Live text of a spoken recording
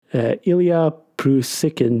Ilya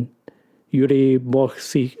Prusikin, Yuri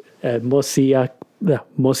Mosianko.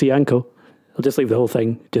 I'll just leave the whole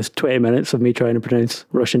thing. Just 20 minutes of me trying to pronounce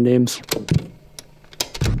Russian names.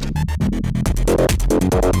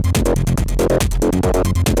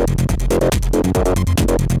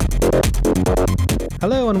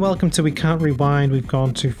 Hello and welcome to We Can't Rewind, We've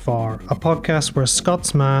Gone Too Far, a podcast where a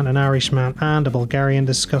Scotsman, an Irishman and a Bulgarian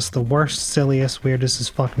discuss the worst, silliest, weirdest as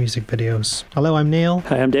fuck music videos. Hello, I'm Neil.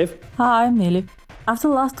 Hi, I'm Dave. Hi, I'm Neely. After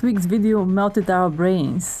last week's video melted our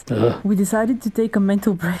brains, we decided to take a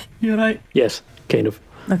mental break. You're right. Yes, kind of.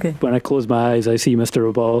 Okay. When I close my eyes, I see Mr.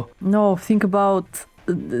 Robot. No, think about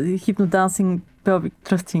hypnodancing pelvic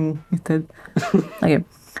thrusting instead. Okay.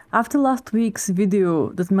 After last week's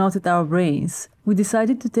video that melted our brains, we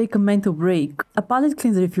decided to take a mental break, a palate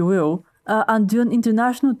cleanser if you will, and do an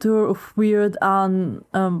international tour of weird and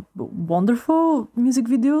wonderful music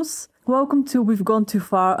videos. Welcome to We've Gone Too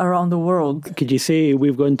Far Around the World. Could you say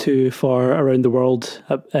we've gone too far around the world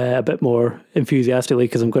a bit more enthusiastically,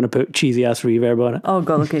 because I'm going to put cheesy ass reverb on it. Oh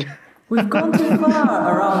god, okay. We've gone too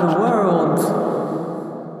far around the world.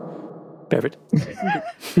 Perfect.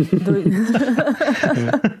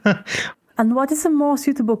 And what is a more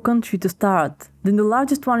suitable country to start than the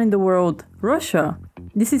largest one in the world, Russia?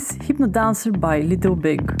 This is Hypnodancer by Little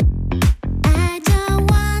Big. I don't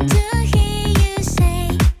want to hear you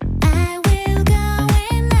say I will go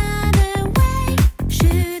another way.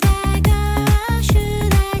 Should I go or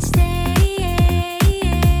should I stay?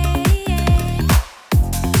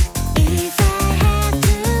 If I have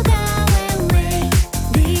to go away,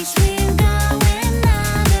 this will go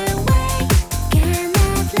another way.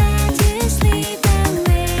 Cannot let you sleep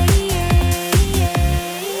away.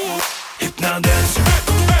 Hypnodancer,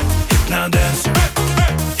 hypnodancer,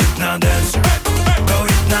 hypnodancer, go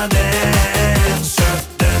hypnodancer,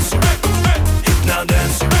 dancer,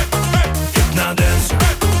 hypnodancer, hypnodancer,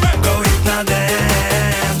 go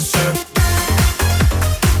hypnodancer.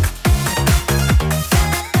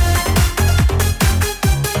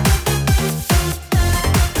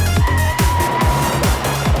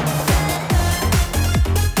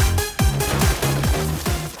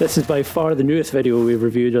 This is by far the newest video we've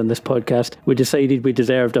reviewed on this podcast. We decided we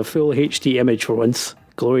deserved a full HD image for once.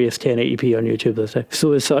 Glorious 1080p on YouTube this time.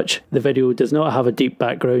 So as such, the video does not have a deep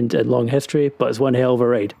background and long history, but it's one hell of a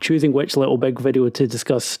ride. Choosing which Little Big video to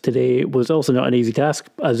discuss today was also not an easy task,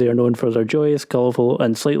 as they are known for their joyous, colourful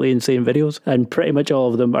and slightly insane videos, and pretty much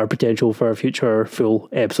all of them are potential for a future full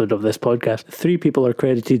episode of this podcast. 3 people are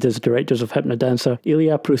credited as directors of Hypnodancer: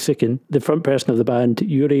 Ilya Prusikin, the front person of the band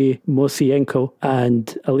Yuri Mosienko,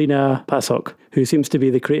 and Alina Pasok, who seems to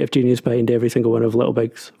be the creative genius behind every single one of Little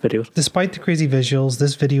Big's videos. Despite the crazy visuals,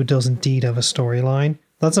 this video does indeed have a storyline.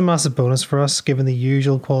 That's a massive bonus for us, given the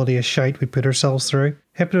usual quality of shite we put ourselves through.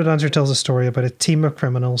 Hypnodancer tells a story about a team of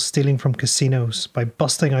criminals stealing from casinos by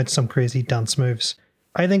busting out some crazy dance moves.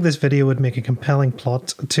 I think this video would make a compelling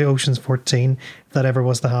plot to Ocean's 14 if that ever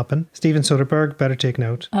was to happen. Steven Soderbergh, better take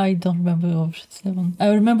note. I don't remember Ocean's 7.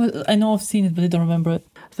 I know I've seen it, but I don't remember it.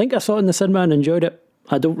 I think I saw it in the cinema and enjoyed it.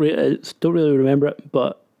 I don't really remember it,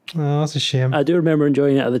 but Oh, that's a shame. I do remember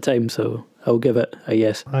enjoying it at the time, so I'll give it a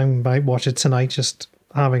yes. I might watch it tonight, just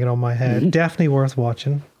having it on my head. Definitely worth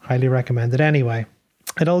watching. Highly recommend it. Anyway,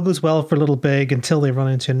 it all goes well for Little Big until they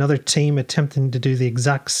run into another team attempting to do the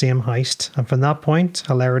exact same heist. And from that point,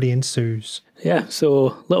 hilarity ensues. Yeah,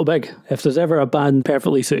 so Little Big. If there's ever a band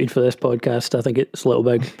perfectly suited for this podcast, I think it's Little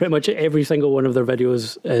Big. Pretty much every single one of their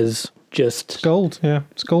videos is just... It's gold, yeah.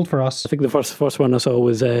 It's gold for us. I think the first one I saw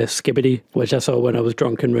was Skibbity, which I saw when I was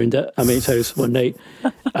drunk and round at a mate's house one night.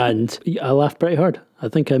 And I laughed pretty hard. I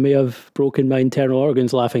think I may have broken my internal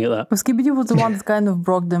organs laughing at that. But Skibidi was the one that kind of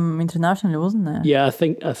broke them internationally, wasn't it? Yeah, I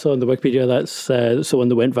think I saw on the Wikipedia that's the one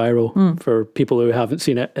that went viral. For people who haven't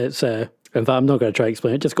seen it, it's... in fact, I'm not going to try to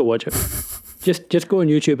explain it. Just go watch it. Just go on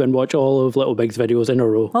YouTube and watch all of Little Big's videos in a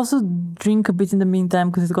row. Also, drink a bit in the meantime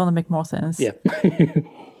because it's going to make more sense. Yeah.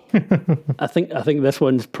 I think this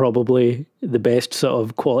one's probably the best sort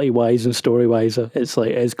of quality-wise and story-wise.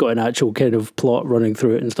 It's got an actual kind of plot running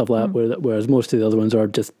through it and stuff like that, whereas most of the other ones are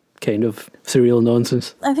just kind of surreal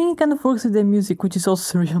nonsense. I think it kind of works with their music, which is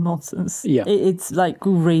also surreal nonsense. Yeah. It's like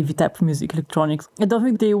ravey type of music, electronics. I don't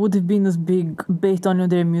think they would have been as big based on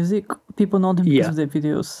their music. People know them because of their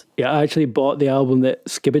videos. Yeah, I actually bought the album that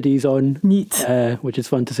Skibbidy's on. Neat. Which is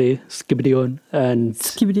fun to say. Skibbity on. And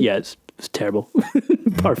Skibbity. Yeah, it's terrible.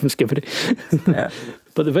 Apart from Skibbity. Yeah.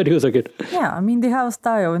 But the videos are good. Yeah, I mean, they have a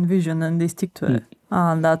style and vision and they stick to it.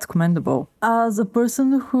 And that's commendable. As a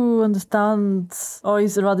person who understands or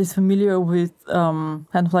is rather familiar with kind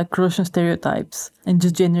of like Russian stereotypes and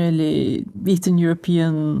just generally Eastern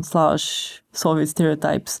European / Soviet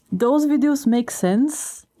stereotypes, those videos make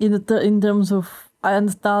sense in terms of I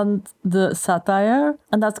understand the satire,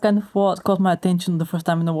 and that's kind of what caught my attention the first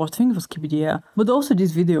time I watched. I think it was Kibidia. But also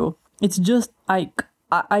this video, it's just like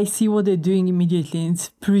I see what they're doing immediately, and it's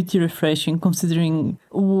pretty refreshing considering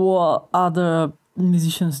what other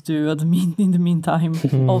musicians do in the meantime.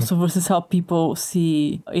 Also versus how people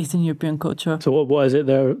see Eastern European culture. So what is it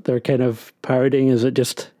they're kind of parodying? Is it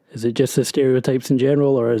just the stereotypes in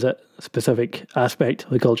general, or is it a specific aspect of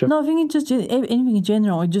the culture? No, I think it's just anything in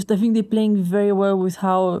general. I think they're playing very well with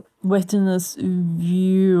how Westerners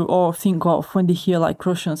view or think of when they hear like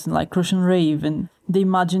Russians and like Russian rave, and they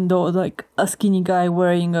imagine though like a skinny guy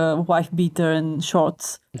wearing a wife beater and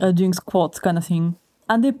shorts, doing squats kind of thing.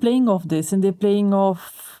 And they're playing off this, and they're playing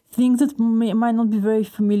off things that might not be very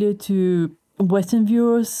familiar to Western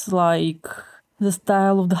viewers, like the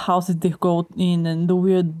style of the houses they go in and the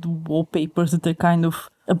weird wallpapers that are kind of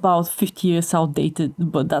about 50 years outdated,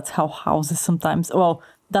 but that's how houses sometimes, well,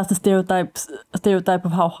 that's the stereotype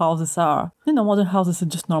of how houses are. Modern houses are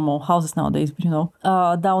just normal houses nowadays,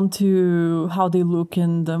 but down to how they look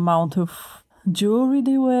and the amount of jewelry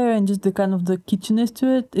they wear and just the kind of the kitschiness to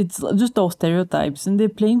it. It's just those stereotypes, and they're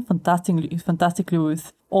playing fantastically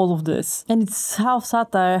with all of this. And it's half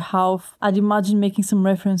satire, half I'd imagine making some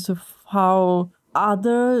reference of how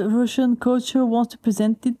other Russian culture wants to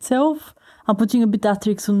present itself. I'm putting a bit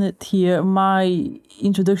asterisk on it here. My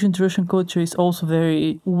introduction to Russian culture is also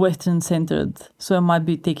very Western-centered, so I might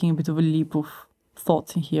be taking a bit of a leap of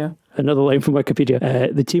thought in here. Another line from Wikipedia.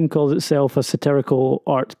 The team calls itself a satirical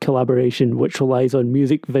art collaboration which relies on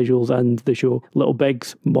music, visuals and the show. Little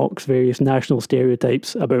Bigs mocks various national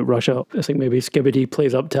stereotypes about Russia. I think maybe Skibidi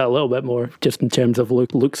plays up to it a little bit more just in terms of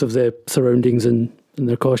looks of the surroundings and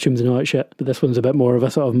their costumes and all that shit. But this one's a bit more of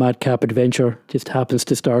a sort of madcap adventure. Just happens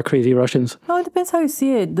to star crazy Russians. No, it depends how you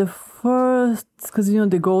see it. The first, because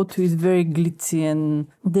the go-to is very glitzy and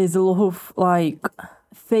there's a lot of like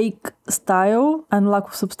fake style and lack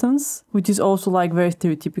of substance, which is also like very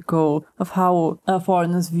stereotypical of how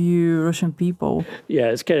foreigners view Russian people. Yeah,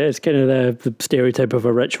 it's kind of the stereotype of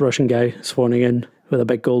a rich Russian guy swanning in with a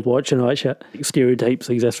big gold watch and all that shit. Stereotypes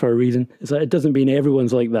exist for a reason. It's like, it doesn't mean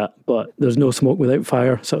everyone's like that, but there's no smoke without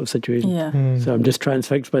fire sort of situation. Yeah. So I'm just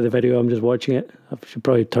transfixed by the video. I'm just watching it. I should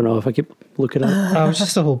probably turn off. I keep looking at it. It's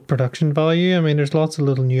just the whole production value. I mean, there's lots of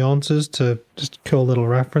little nuances to just cool little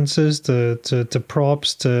references to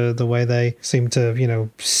props, to the way they seem to,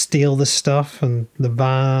 steal the stuff and the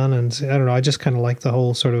van. And I don't know, I just kind of like the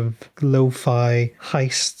whole sort of lo-fi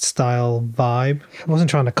heist style vibe. I wasn't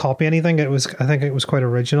trying to copy anything. I think it was quite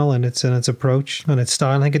original in its approach and its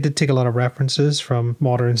style. I think it did take a lot of references from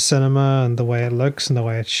modern cinema and the way it looks and the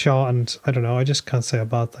way it's shot. And I don't know, I just can't say a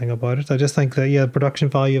bad thing about it. I just think that, the production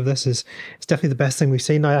value of this is definitely the best thing we've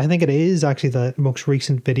seen. Now, I think it is actually the most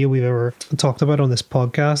recent video we've ever talked about on this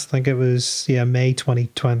podcast. I think it was May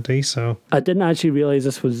 2020. So I didn't actually realize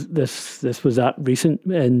this was that recent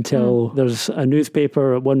until there's a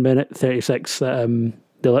newspaper at 1 minute 36 that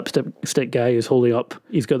the lipstick guy is holding up.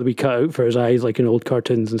 He's got the wee cutout for his eyes like in old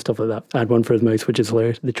cartoons and stuff like that, and one for his mouth, which is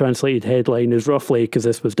hilarious. The translated headline is roughly, because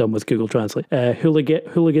this was done with Google Translate,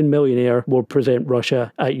 hooligan millionaire will present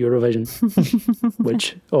Russia at Eurovision,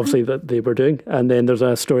 which obviously that they were doing. And then there's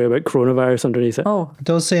a story about coronavirus underneath it. Oh. It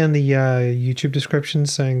does say in the YouTube description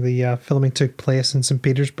saying the filming took place in St.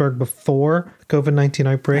 Petersburg before the COVID-19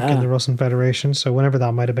 outbreak in the Russian Federation, so whenever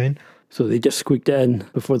that might have been. So they just squeaked it in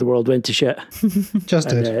before the world went to shit.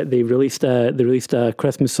 They released a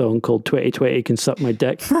Christmas song called 2020 Can Suck My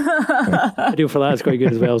Dick. Video for that is quite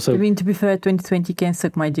good as well. So I mean, to be fair, 2020 can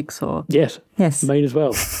suck my dick, so... Yes. Mine as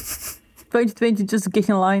well. 2020, just get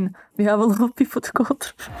in line. We have a lot of people to go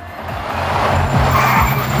through.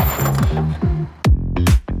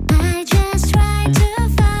 I just try to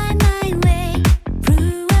find my way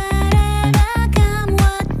through whatever come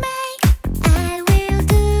what may. I will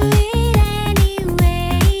do it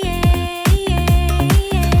anyway.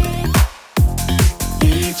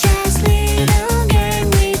 It's just little game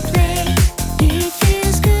we play. It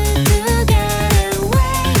feels good to get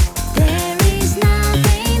away. There is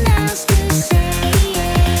nothing else to say.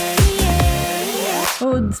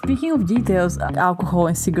 Oh, speaking of details, alcohol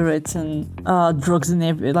and cigarettes and drugs and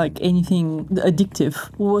anything addictive,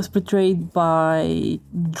 was portrayed by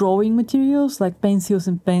drawing materials like pencils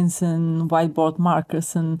and pens and whiteboard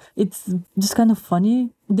markers, and it's just kind of funny.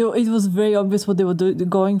 Though it was very obvious what they were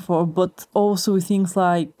going for, but also things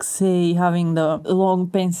like, say, having the long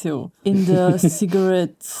pencil in the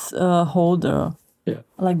cigarette holder. Yeah.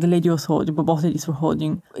 Like the lady was holding, but both ladies were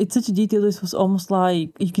holding. It's such a detail, it was almost like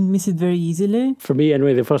you can miss it very easily. For me,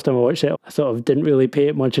 anyway, the first time I watched it, I sort of didn't really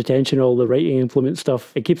pay much attention to all the writing implement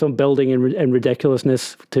stuff. It keeps on building in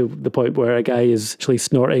ridiculousness to the point where a guy is actually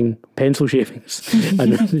snorting pencil shavings.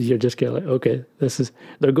 And you're just kind of like, okay,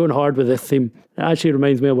 they're going hard with this theme. It actually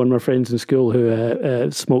reminds me of one of my friends in school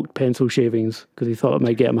who smoked pencil shavings because he thought it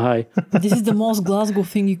might get him high. This is the most Glasgow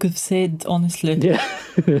thing you could have said, honestly. Yeah,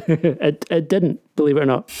 it didn't, believe it or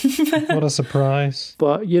not. What a surprise.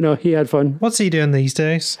 But, he had fun. What's he doing these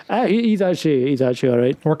days? He's actually all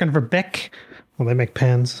right. Working for Bic? Well, they make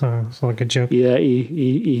pens, so it's not a good joke. Yeah,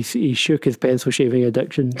 he shook his pencil shaving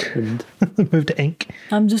addiction and Moved to ink.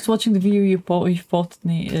 I'm just watching the video you posted,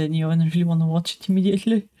 Neo, and I really want to watch it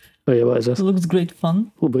immediately. oh yeah, what is this? It looks great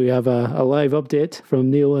fun. Well, we have a live update from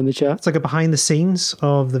Neil in the chat. It's like a behind the scenes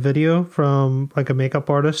of the video from like a makeup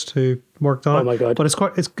artist who worked on it. Oh my God. But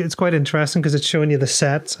it's quite interesting because it's showing you the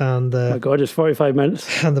sets and Oh my God, it's 45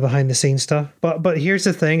 minutes. and the behind the scenes stuff. But here's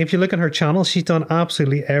the thing, if you look at her channel, she's done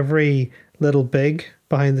absolutely every little big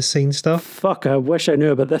behind the scenes stuff. Fuck, I wish I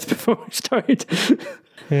knew about this before we started.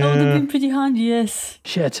 That would have been pretty handy, yes.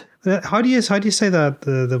 Shit. How do you say that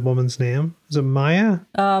the woman's name? Is it Maya?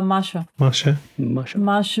 Masha. Masha.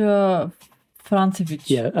 Masha Francevic.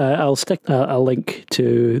 Yeah, I'll stick a link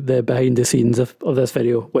to the behind the scenes of this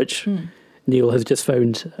video, which Neil has just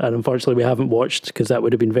found, and unfortunately we haven't watched because that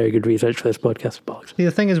would have been very good research for this podcast. See, the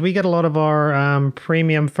thing is, we get a lot of our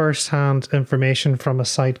premium first-hand information from a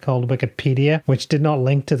site called Wikipedia, which did not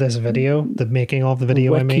link to this video, the making of the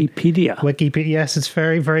video. Wikipedia. Wikipedia, yes, it's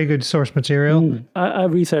very, very good source material. I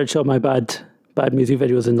researched all my bad music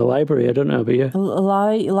videos in the library. I don't know about you.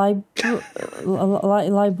 Like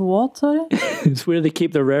what, sorry? It's where they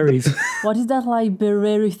keep the raries. What is that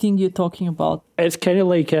library thing you're talking about? It's kind of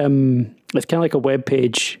like a web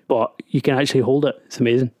page, but you can actually hold it. It's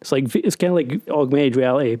amazing. It's kind of like augmented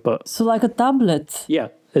reality, but So like a tablet? yeah,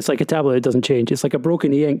 it's like a tablet. It doesn't change. It's like a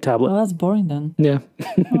broken e-ink tablet. Oh, that's boring then. Yeah,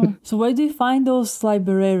 So where do you find those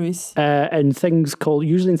libraries? and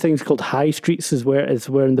usually in things called high streets is where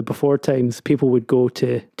in the before times people would go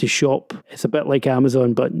to shop. It's a bit like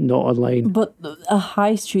Amazon, but not online. But a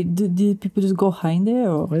high street, did people just go high in there?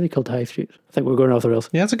 Or? Why are they called high streets? I think we're going off the rails.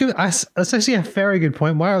 Yeah, that's actually a very good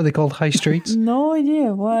point. Why are they called high streets? No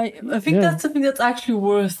idea why. I think Yeah. that's something that's actually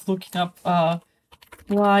worth looking up.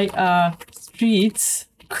 Why streets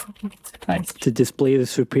called high street? To display the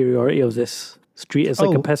superiority of this street. It's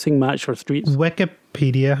like a pissing match for streets.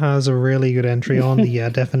 Wikipedia has a really good entry on the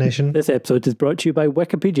definition. This episode is brought to you by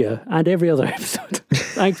Wikipedia and every other episode.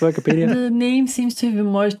 Thanks, Wikipedia. The name seems to have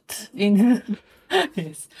emerged in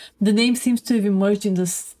yes. The name seems to have emerged in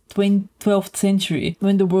the 12th century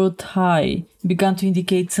when the word high began to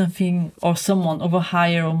indicate something or someone of a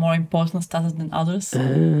higher or more important status than others.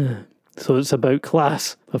 So it's about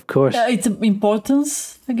class, of course. It's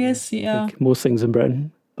importance, I guess. Yeah. Like most things in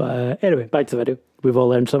Britain. But anyway, back to the video. We've all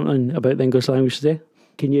learned something about the English language today.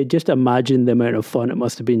 Can you just imagine the amount of fun it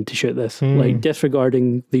must have been to shoot this? Like,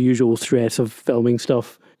 disregarding the usual stress of filming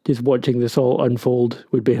stuff, just watching this all unfold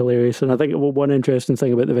would be hilarious. And I think one interesting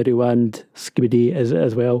thing about the video and Skibidi is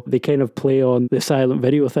as well, they kind of play on the silent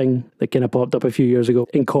video thing that kind of popped up a few years ago,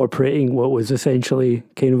 incorporating what was essentially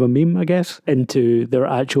kind of a meme, I guess, into their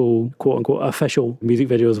actual quote-unquote official music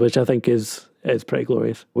videos, which I think is pretty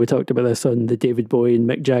glorious. We talked about this on the David Bowie and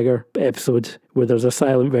Mick Jagger episode, where there's a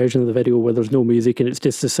silent version of the video where there's no music and it's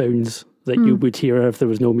just the sounds that you would hear if there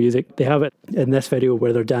was no music. They have it in this video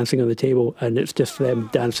where they're dancing on the table and it's just them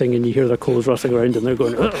dancing and you hear their clothes rustling around and they're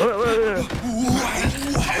going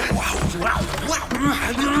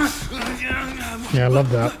Yeah, I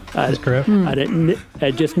love that. That's great. and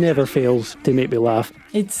it just never fails to make me laugh.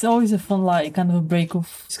 It's always a fun, kind of a break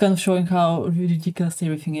of, it's kind of showing how ridiculous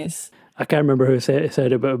everything is. I can't remember who said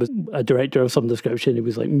it, but it was a director of some description. It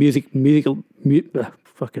was like music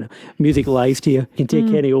lies to you. You can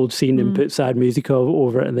take any old scene and put sad music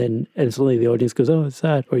over it, and then instantly the audience goes, "Oh, it's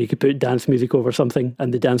sad." Or you could put dance music over something,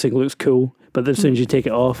 and the dancing looks cool. But as soon as you take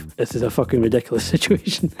it off, this is a fucking ridiculous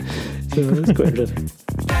situation. So it's quite interesting.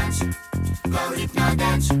 Dance, go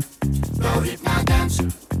Hypnodancer, go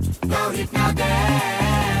Hypnodancer, go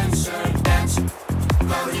Hypnodancer, dance,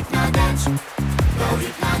 go Hypnodancer, go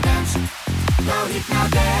Hypnodancer, go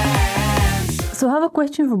Hypnodancer. So I have a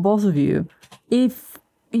question for both of you. If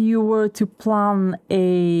you were to plan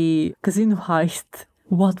a casino heist,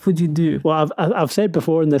 what would you do? Well, I've said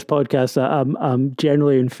before in this podcast that I'm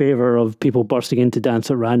generally in favour of people bursting into dance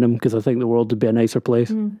at random because I think the world would be a nicer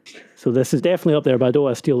place. So this is definitely up there, but I don't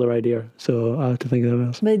want to steal their idea. So I have to think of something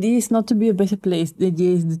else. The idea is not to be a better place. The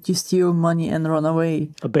idea is that you steal money and run away.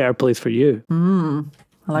 A better place for you. I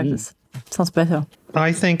like this. Sounds better.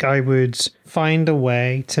 I think I would find a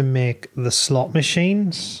way to make the slot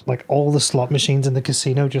machines, like all the slot machines in the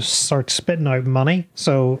casino, just start spitting out money.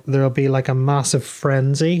 So there'll be like a massive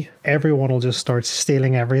frenzy. Everyone will just start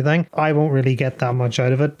stealing everything. I won't really get that much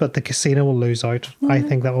out of it, but the casino will lose out. I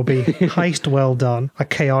think that will be heist well done. A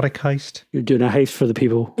chaotic heist. You're doing a heist for the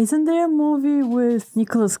people. Isn't there a movie with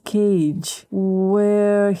Nicolas Cage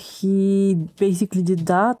where he basically did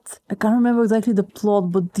that? I can't remember exactly the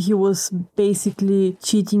plot, but he was basically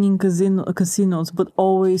cheating in casinos, but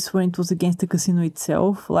always when it was against the casino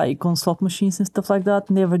itself, like on slot machines and stuff like that,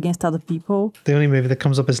 never against other people. The only movie that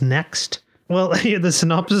comes up is Next. Well, the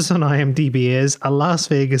synopsis on IMDb is a Las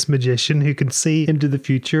Vegas magician who can see into the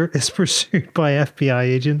future is pursued by FBI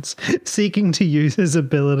agents seeking to use his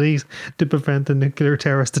abilities to prevent a nuclear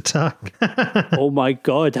terrorist attack. Oh my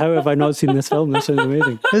God, how have I not seen this film? This sounds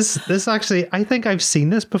amazing. This actually, I think I've seen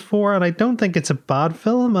this before, and I don't think it's a bad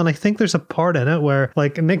film. And I think there's a part in it where,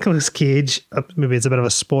 like, Nicolas Cage, maybe it's a bit of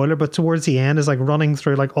a spoiler, but towards the end is like running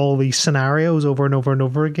through like all these scenarios over and over and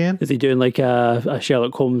over again. Is he doing like a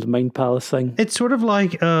Sherlock Holmes mind palace thing? It's sort of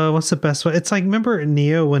like, what's the best way? It's like, remember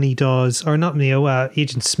Neo when he does, or not Neo,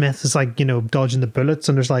 Agent Smith is like, dodging the bullets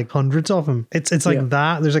and there's like hundreds of them. It's like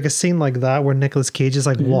that. There's like a scene like that where Nicolas Cage is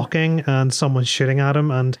like walking and someone's shooting at him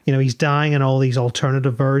and, he's dying in all these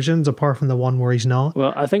alternative versions apart from the one where he's not.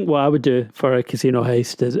 Well, I think what I would do for a casino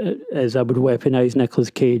heist is I would weaponize Nicolas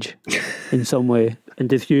Cage in some way and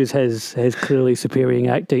just use his clearly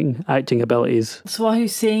superior acting abilities. So what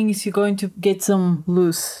he's saying is you're going to get some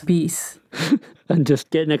loose bees. And just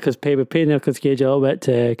pay Nicolas Cage a little bit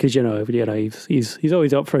because he's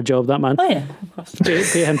always up for a job, that man. Oh yeah, of course.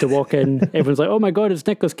 Pay him to walk in. Everyone's like, oh my God, it's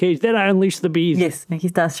Nicolas Cage. Then I unleash the bees. Yes, and he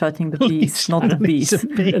starts shouting the bees, not the bees.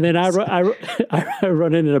 And then I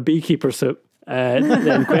run in a beekeeper suit.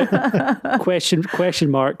 Then question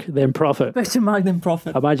mark, then profit. Question mark, then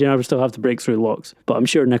profit. I imagine I would still have to break through locks, but I'm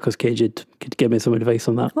sure Nicolas Cage could give me some advice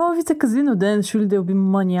on that. Well, if it's a casino, then surely there'll be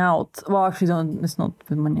money out. Well, actually, it's not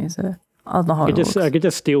the money, is it? I don't know how it works. I could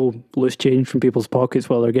just steal loose change from people's pockets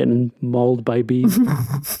while they're getting mauled by bees.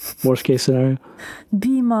 Worst case scenario.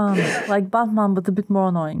 Bee man, like Batman, but a bit more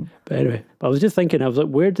annoying. But anyway, I was just thinking, I was like,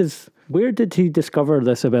 where did he discover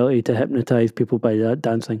this ability to hypnotize people by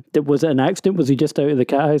dancing? Was it an accident? Was he just out of the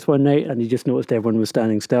cat house one night and he just noticed everyone was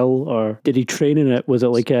standing still? Or did he train in it? Was it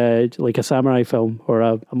like a samurai film or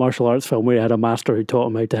a martial arts film where he had a master who taught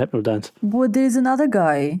him how to hypnodance? Well, there's another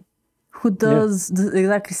guy who does the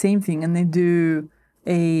exactly same thing, and they do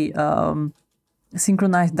a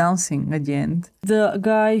synchronized dancing at the end. The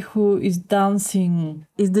guy who is dancing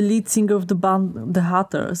is the lead singer of the band, the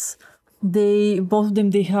Hatters. Both of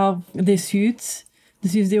them, they have their suits. The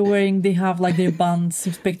suits they're wearing, they have like their band's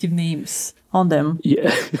respective names on them.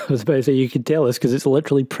 Yeah, I was about to say, you can tell us because it's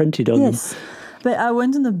literally printed on them. Yes. But I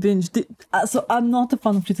went on a binge. So I'm not a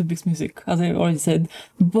fan of Little Big's music, as I already said.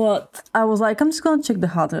 But I was like, I'm just going to check the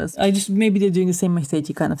Hatters. Maybe they're doing the same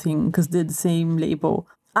aesthetic kind of thing because they're the same label.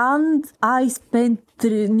 And I spent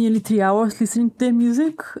nearly 3 hours listening to their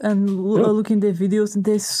music and looking at their videos, and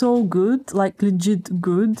they're so good, like legit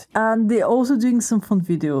good. And they're also doing some fun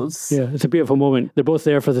videos. Yeah, it's a beautiful moment. They're both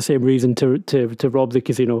there for the same reason, to rob the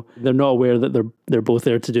casino. They're not aware that they're both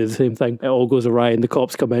there to do the same thing. It all goes awry and the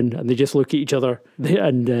cops come in and they just look at each other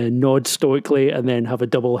and nod stoically and then have a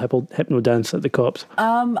double hypno dance at the cops.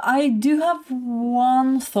 I do have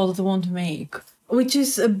one thought that I want to make, which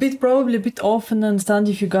is probably a bit off, and I understand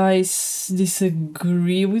if you guys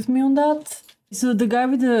disagree with me on that. So the guy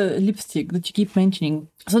with the lipstick that you keep mentioning,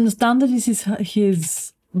 so I understand that this is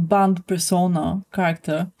his band persona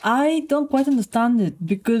character. I don't quite understand it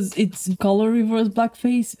because it's color reverse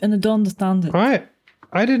blackface, and I don't understand it.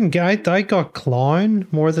 I didn't get. I got clown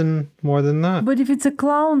more than that. But if it's a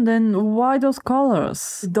clown, then why those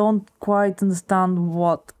colors? Don't quite understand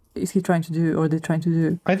what is he trying to do, or they're trying to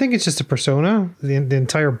do. I think it's just a persona. The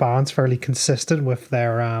entire band's fairly consistent with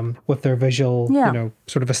their visual,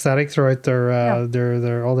 sort of aesthetic throughout their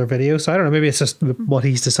all their videos. So I don't know. Maybe it's just what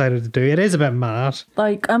he's decided to do. It is a bit mad.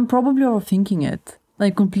 Like, I'm probably overthinking it. I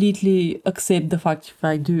completely accept the fact if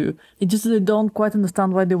I do. It's just that I don't quite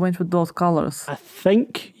understand why they went with those colors. I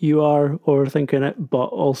think you are overthinking it, but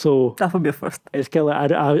also That would be a first. it's kind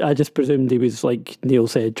of I just presumed he was, like Neil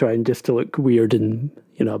said, trying just to look weird and,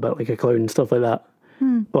 you know, a bit like a clown and stuff like that.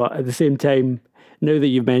 But at the same time, now that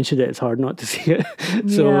you've mentioned it, it's hard not to see it.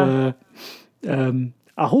 So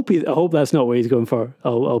I hope that's not what he's going for.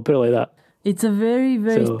 I'll put it like that. It's a very,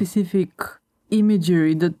 very So- specific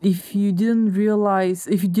imagery that if you didn't realize,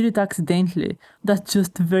 if you did it accidentally, that's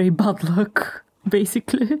just very bad luck,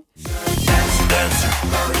 basically.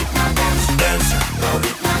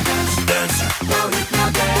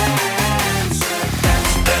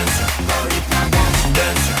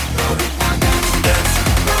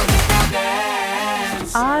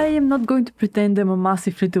 I am not going to pretend I'm a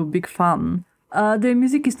massive little big fan. Their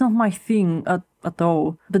music is not my thing at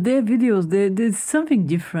all. But their videos, there's something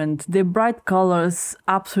different. Their bright colors,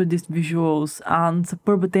 absurdist visuals, and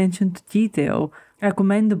superb attention to detail are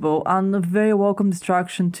commendable and a very welcome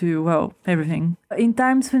distraction to, well, everything. In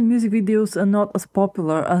times when music videos are not as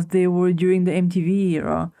popular as they were during the MTV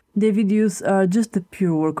era, their videos are just a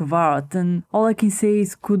pure work of art, and all I can say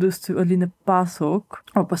is kudos to Alina Pasok,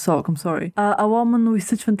 I'm sorry. A woman with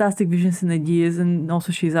such fantastic visions and ideas, and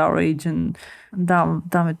also she's our age, and damn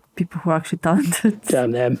it, people who are actually talented.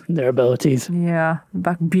 Damn them, their abilities. Yeah,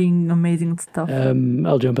 back being amazing and stuff.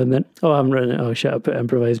 I'll jump in then. Oh, I haven't written it. Oh shit, I put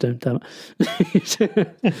improvised down. Damn it.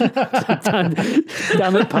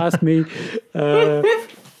 damn it, past me.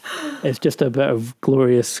 It's just a bit of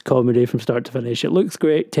glorious comedy from start to finish. It looks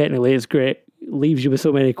great. Technically, it's great. Leaves you with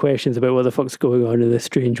so many questions about what the fuck's going on in this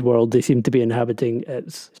strange world they seem to be inhabiting.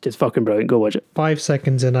 It's just fucking brilliant. Go watch it. 5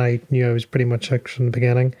 seconds in, I knew I was pretty much hooked from the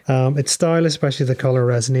beginning. Its style, especially the color,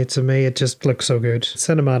 resonates with me. It just looks so good.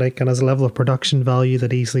 Cinematic and has a level of production value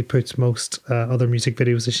that easily puts most other music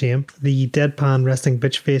videos to shame. The deadpan resting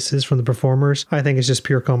bitch faces from the performers, I think, is just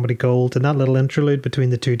pure comedy gold. And that little interlude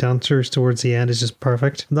between the two dancers towards the end is just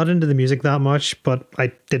perfect. I'm not into the music that much, but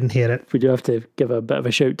I didn't hate it. We do have to give a bit of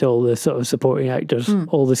a shout to all the sort of supporting actors.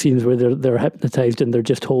 All the scenes where they're hypnotized and they're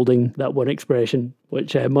just holding that one expression,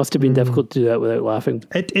 which must have been difficult to do that without laughing.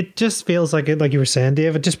 It just feels like it, like you were saying,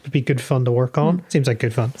 Dave. It just would be good fun to work on. Seems like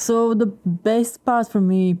good fun. So the best part for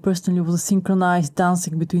me personally was the synchronized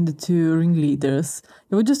dancing between the two ringleaders.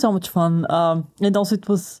 It was just so much fun, and also it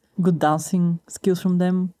was good dancing skills from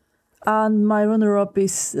them. And my runner-up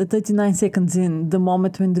is 39 seconds in, the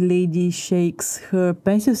moment when the lady shakes her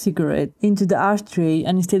pencil cigarette into the ashtray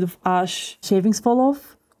and instead of ash, shavings fall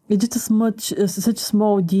off. It's just such a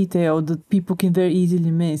small detail that people can very easily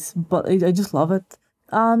miss, but I just love it.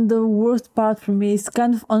 And the worst part for me is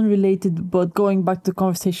kind of unrelated, but going back to the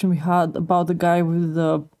conversation we had about the guy with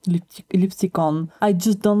the lipstick on, I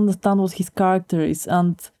just don't understand what his character is,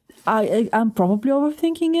 and I'm probably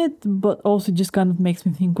overthinking it, but also just kind of makes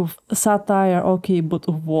me think of satire, okay, but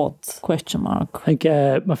of what? Question mark. I think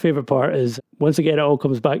my favourite part is, once again, it all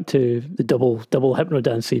comes back to the double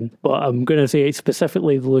Hypnodance scene. But I'm going to say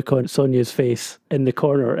specifically the look on Sonia's face in the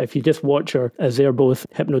corner. If you just watch her as they're both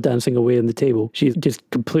hypnodancing away on the table, she's just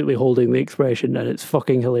completely holding the expression, and it's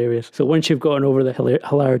fucking hilarious. So once you've gotten over the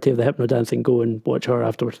hilarity of the hypnodancing, go and watch her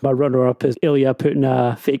afterwards. My runner-up is Ilya putting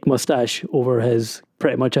a fake mustache over his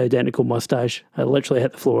pretty much identical mustache. I literally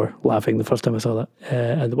hit the floor laughing the first time I saw that.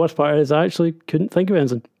 And the worst part is I actually couldn't think of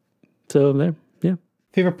anything. So there, yeah.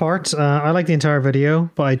 Favorite parts? I like the entire video,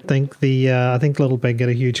 but I think Little Big get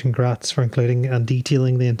a huge congrats for including and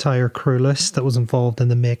detailing the entire crew list that was involved in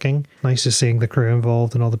the making. Nice just seeing the crew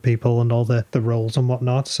involved and all the people and all the roles and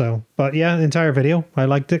whatnot. So, but yeah, the entire video, I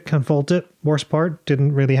liked it, can't fault it. Worst part,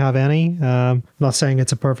 didn't really have any. Not saying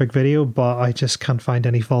it's a perfect video, but I just can't find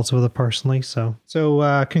any faults with it personally. So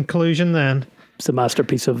conclusion then. It's a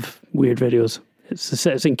masterpiece of weird videos. It's the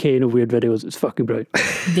Citizen Kane of weird videos. It's fucking brilliant.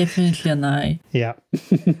 Definitely an eye. Yeah,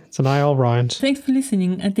 it's an eye all round. Thanks for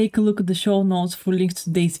listening, and take a look at the show notes for links to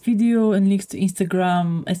today's video and links to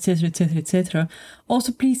Instagram, etc, etc, etc.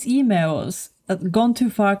 Also, please email us at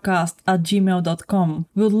gonetoofarcast@gmail.com.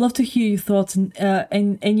 We would love to hear your thoughts and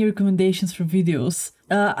any recommendations for videos.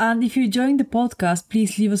 And if you're enjoying the podcast,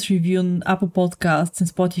 please leave us a review on Apple Podcasts and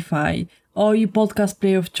Spotify, or your podcast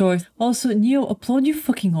player of choice. Also, Neil, upload your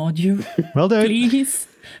fucking audio. Well done. Please.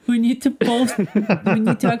 We need to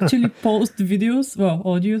actually post videos, well,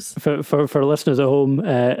 audios. For listeners at home,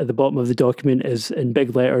 at the bottom of the document is in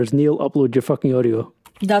big letters, Neil, upload your fucking audio.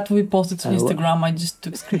 That will be posted to Instagram. I just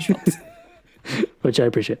took screenshots. Which I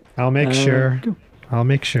appreciate. I'll make sure. Cool. I'll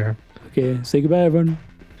make sure. Okay, say goodbye, everyone.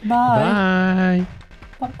 Bye.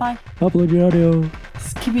 Bye. Bye. Upload your audio.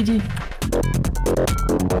 Skibidi.